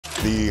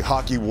The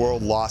hockey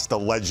world lost a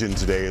legend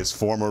today as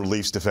former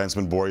Leafs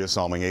defenseman Borje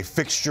Salming, a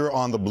fixture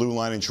on the blue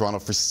line in Toronto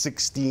for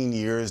 16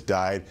 years,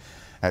 died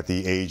at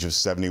the age of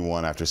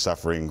 71 after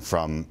suffering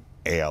from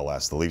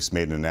ALS. The Leafs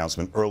made an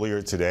announcement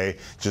earlier today,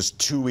 just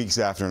 2 weeks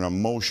after an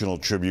emotional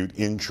tribute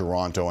in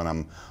Toronto, and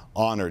I'm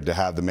honored to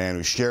have the man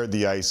who shared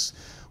the ice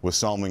with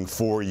Salming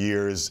 4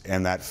 years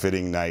and that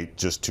fitting night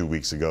just 2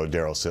 weeks ago.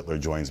 Darryl Sittler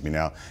joins me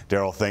now.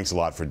 Darryl, thanks a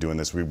lot for doing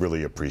this. We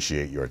really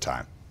appreciate your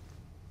time.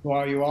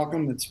 Well, you're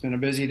welcome. It's been a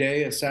busy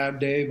day, a sad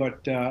day,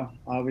 but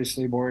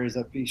obviously Borje is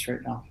at peace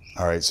right now.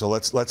 All right, so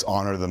let's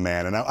honor the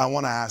man. And I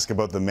want to ask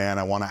about the man.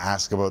 I want to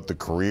ask about the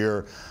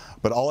career.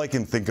 But all I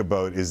can think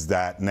about is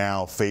that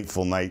now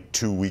fateful night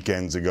 2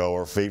 weekends ago,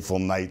 or fateful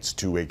nights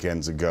 2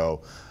 weekends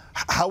ago.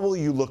 How will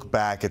you look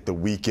back at the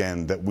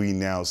weekend that we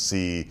now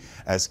see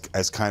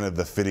as kind of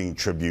the fitting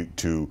tribute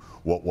to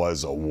what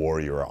was a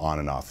warrior on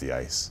and off the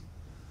ice?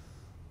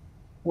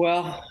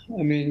 Well,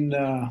 I mean,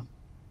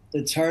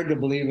 it's hard to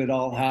believe it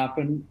all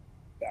happened.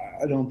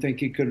 I don't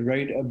think he could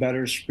write a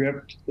better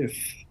script if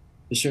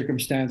the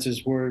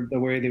circumstances were the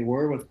way they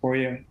were, with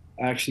Borje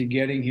actually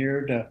getting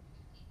here to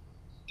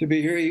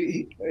be here.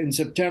 In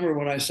September,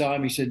 when I saw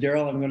him, he said,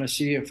 "Darryl, I'm going to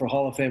see you for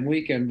Hall of Fame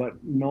weekend,"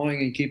 but knowing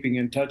and keeping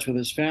in touch with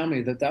his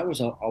family, that was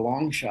a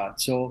long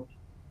shot. So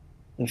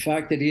the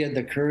fact that he had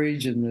the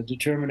courage and the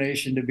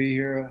determination to be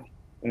here,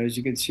 as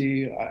you can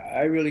see,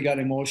 I really got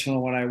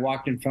emotional when I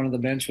walked in front of the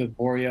bench with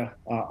Borje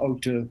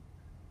out to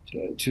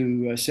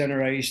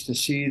center ice to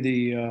see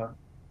the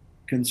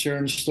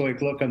concerned,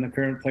 stoic look on the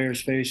current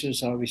players'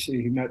 faces.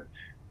 Obviously, he met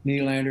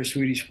Nylander,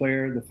 Swedish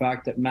player. The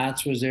fact that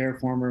Mats was there,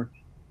 former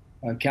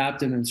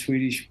captain and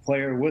Swedish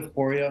player with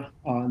Borje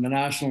on the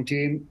national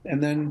team,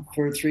 and then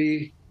for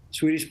 3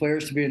 Swedish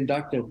players to be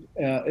inducted,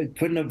 it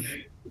couldn't have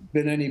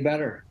been any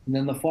better. And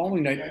then the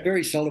following night,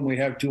 very seldom we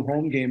have 2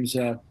 home games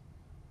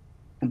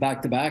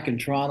back-to-back in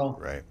Toronto,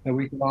 right, and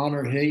we could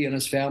honor he and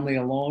his family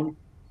alone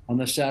on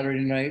the Saturday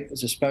night.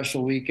 It's a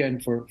special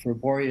weekend for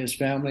Borje's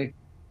family.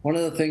 One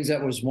of the things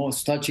that was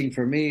most touching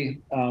for me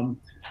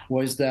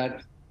was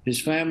that his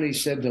family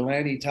said to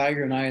Lanny,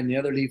 Tiger, and I, and the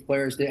other Leaf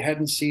players, they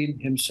hadn't seen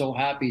him so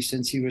happy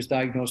since he was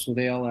diagnosed with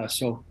ALS.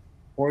 So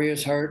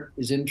Borje's heart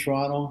is in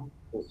Toronto,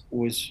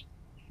 was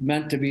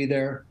meant to be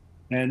there,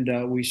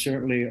 and we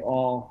certainly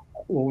all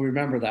will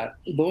remember that.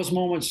 Those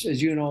moments,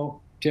 as you know,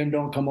 Tim,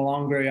 don't come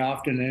along very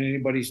often in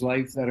anybody's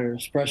life that are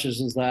as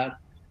precious as that,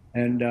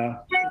 and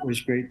it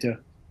was great that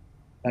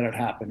it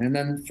happened. And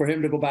then for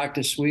him to go back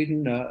to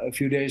Sweden a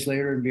few days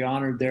later and be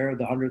honored there,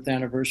 the 100th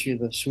anniversary of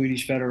the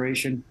Swedish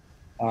Federation,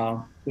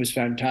 was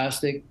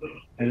fantastic.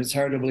 And it's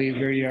hard to believe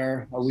here you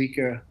are a week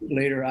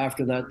later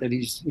after that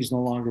he's no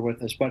longer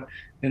with us. But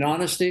in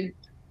honesty,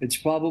 it's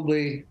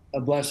probably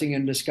a blessing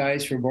in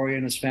disguise for Borje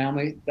and his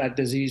family. That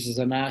disease is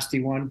a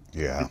nasty one.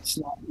 Yeah. It's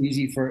not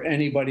easy for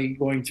anybody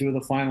going through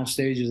the final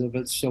stages of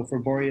it. So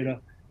for Borje to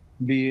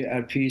be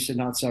at peace and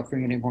not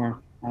suffering anymore,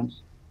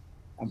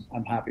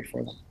 I'm happy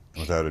for them.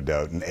 Without a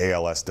doubt. And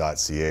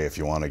ALS.ca if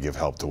you want to give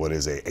help to what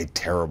is a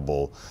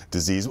terrible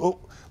disease. Oh,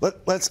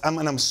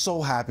 I'm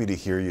so happy to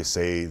hear you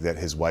say that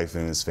his wife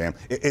and his family,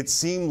 it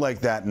seemed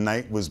like that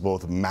night was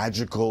both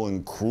magical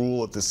and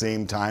cruel at the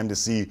same time, to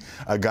see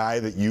a guy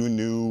that you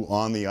knew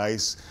on the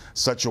ice,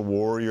 such a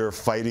warrior,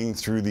 fighting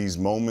through these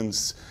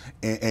moments,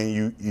 and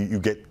you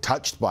get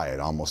touched by it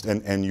almost.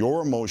 And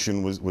your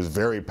emotion was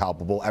very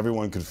palpable.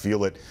 Everyone could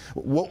feel it.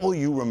 What will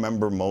you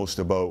remember most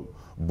about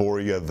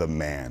Borje the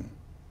man?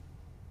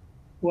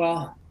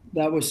 Well,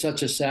 that was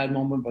such a sad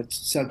moment, but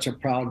such a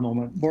proud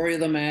moment. Borje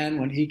the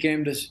man, when he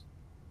came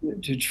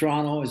to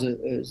Toronto as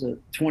a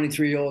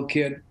 23-year-old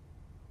kid,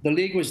 the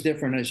league was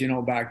different, as you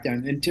know, back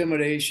then.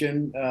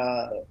 Intimidation,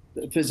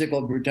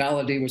 physical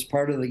brutality was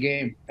part of the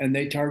game, and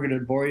they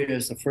targeted Borje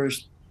as the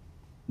first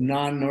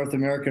non-North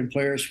American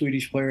player,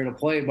 Swedish player to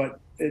play,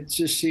 but it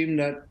just seemed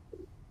that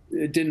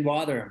it didn't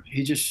bother him.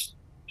 He just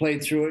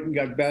played through it and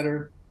got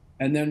better,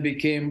 and then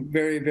became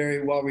very,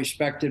 very well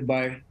respected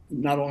by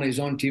not only his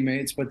own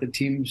teammates, but the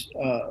teams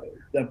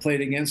that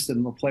played against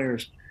him, the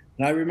players.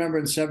 And I remember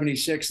in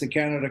 '76, the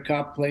Canada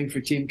Cup, playing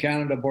for Team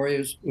Canada.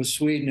 Borje was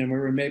Sweden, and we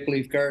were in Maple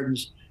Leaf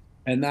Gardens.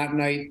 And that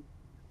night,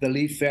 the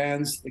Leaf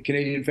fans, the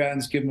Canadian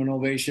fans, give him an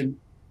ovation,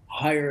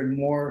 higher and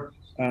more,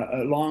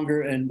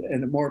 longer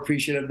and more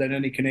appreciative than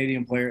any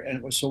Canadian player. And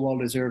it was so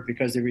well-deserved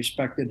because they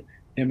respected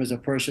him as a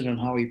person and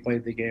how he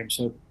played the game.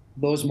 So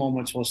those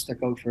moments will stick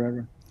out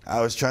forever. I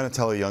was trying to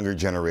tell a younger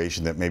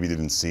generation that maybe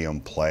didn't see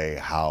him play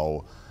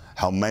how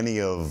many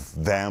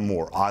of them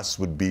or us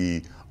would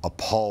be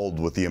appalled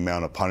with the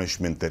amount of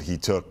punishment that he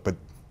took. But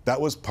that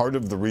was part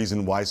of the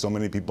reason why so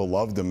many people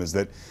loved him, is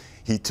that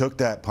he took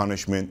that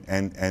punishment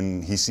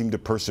and he seemed to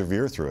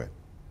persevere through it.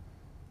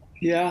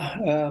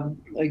 Yeah,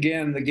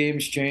 again, the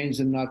game's changed,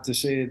 and not to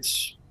say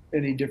it's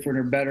any different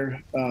or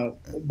better,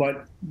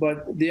 but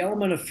the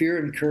element of fear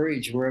and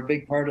courage were a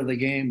big part of the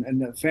game,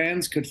 and the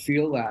fans could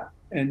feel that,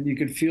 and you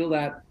could feel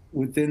that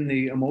within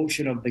the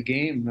emotion of the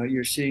game.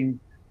 You're seeing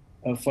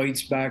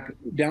fights back,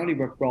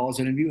 Donnybrook brawls,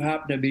 and if you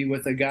happen to be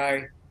with a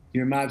guy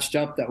you're matched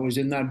up that was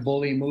in that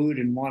bully mood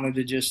and wanted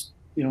to just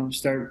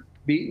start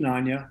beating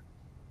on you,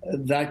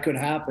 that could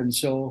happen.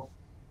 So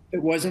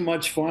it wasn't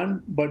much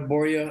fun, but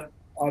Borje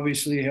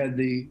obviously had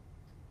the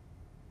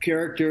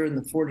character and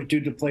the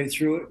fortitude to play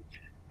through it.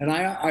 And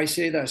I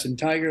say this, and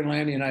Tiger and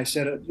Lanny and I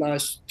said it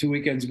last 2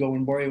 weekends ago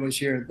when Borje was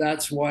here,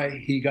 that's why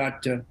he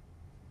got to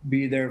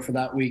be there for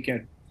that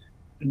weekend.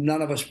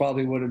 None of us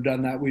probably would have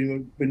done that. We would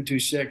have been too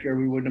sick, or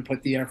we wouldn't have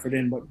put the effort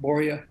in. But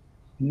Borje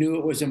knew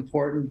it was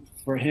important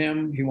for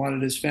him. He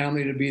wanted his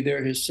family to be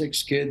there, his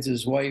 6 kids,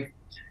 his wife,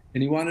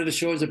 and he wanted to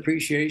show his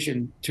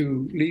appreciation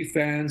to Leaf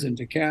fans and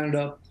to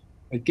Canada.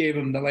 It gave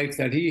him the life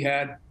that he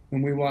had,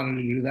 and we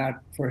wanted to do that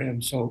for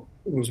him. So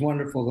it was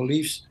wonderful. The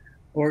Leafs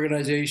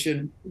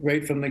organization,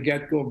 right from the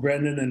get-go,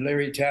 Brendan and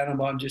Larry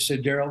Tannenbaum just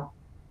said, Darryl,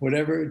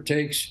 whatever it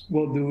takes,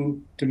 we'll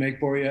do to make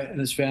Borje and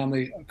his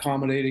family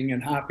accommodating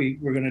and happy.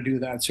 We're going to do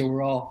that. So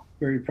we're all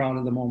very proud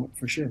of the moment,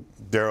 for sure.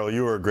 Darryl,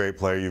 you were a great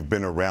player. You've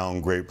been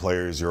around great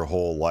players your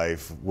whole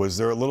life. Was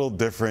there a little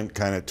different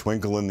kind of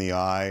twinkle in the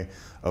eye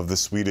of the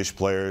Swedish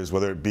players,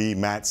 whether it be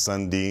Mats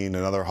Sundin,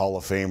 another Hall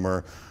of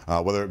Famer,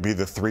 whether it be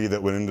the 3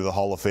 that went into the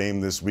Hall of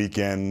Fame this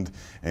weekend,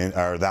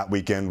 or that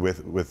weekend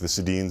with the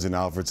Sedins and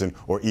Alfredsson,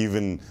 or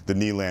even the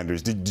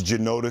Nylanders? Did you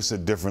notice a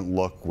different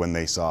look when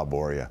they saw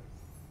Borje?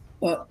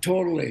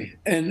 Totally.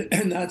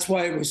 And that's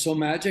why it was so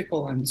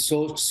magical and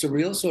so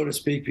surreal, so to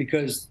speak,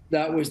 because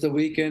that was the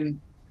weekend.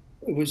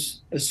 It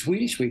was a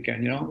Swedish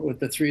weekend,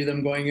 with the 3 of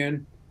them going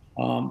in,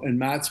 and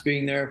Mats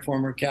being there,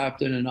 former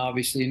captain, and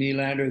obviously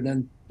Nylander.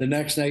 Then the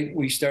next night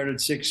we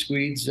started 6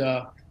 Swedes,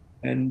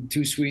 and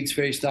 2 Swedes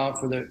faced off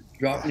for the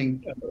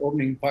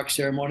opening puck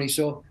ceremony.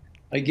 So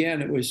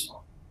again, it was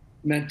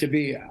meant to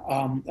be.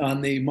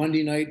 On the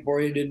Monday night,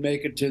 Borje didn't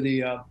make it to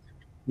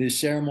the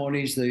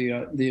ceremonies,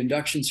 the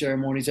induction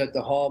ceremonies at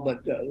the hall,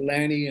 but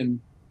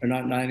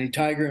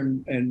Tiger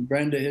and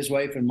Brenda, his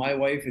wife, and my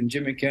wife, and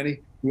Jim and Kenny,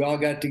 we all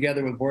got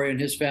together with Borje and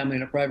his family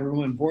in a private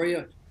room, and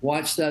Borje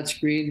watched that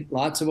screen,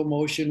 lots of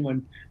emotion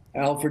when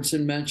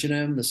Alfredsson mentioned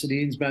him, the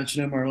Sedins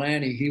mentioned him, or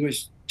Lanny. He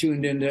was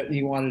tuned in and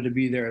he wanted to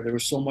be there. There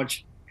was so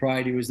much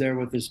pride. He was there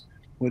with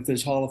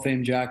his Hall of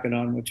Fame jacket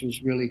on, which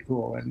was really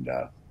cool. And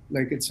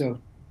it's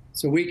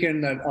a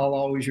weekend that I'll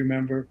always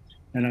remember,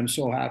 and I'm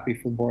so happy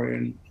for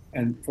Borje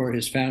and for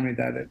his family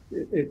that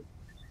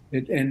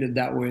it ended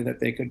that way, that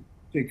they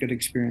could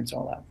experience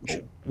all that, for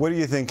sure. What do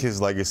you think his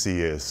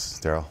legacy is,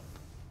 Darryl?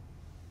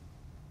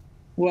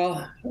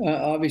 Well,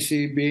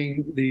 obviously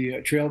being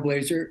the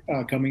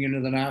trailblazer, coming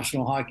into the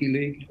National Hockey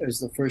League as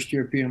the first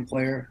European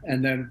player,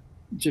 and then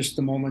just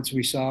the moments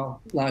we saw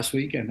last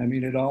weekend. I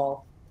mean, it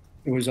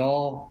was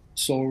all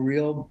so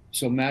real,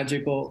 so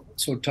magical,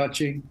 so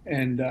touching,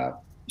 and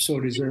so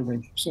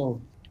deserving.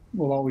 So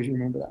we'll always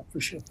remember that,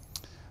 for sure.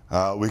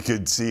 We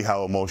could see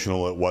how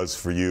emotional it was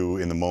for you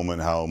in the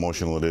moment, how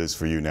emotional it is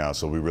for you now.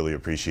 So we really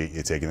appreciate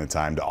you taking the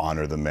time to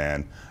honor the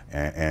man,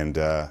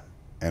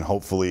 and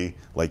hopefully,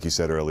 like you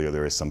said earlier,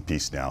 there is some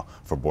peace now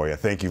for Borje.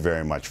 Thank you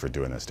very much for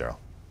doing this, Darryl.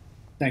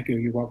 Thank you.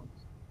 You're welcome.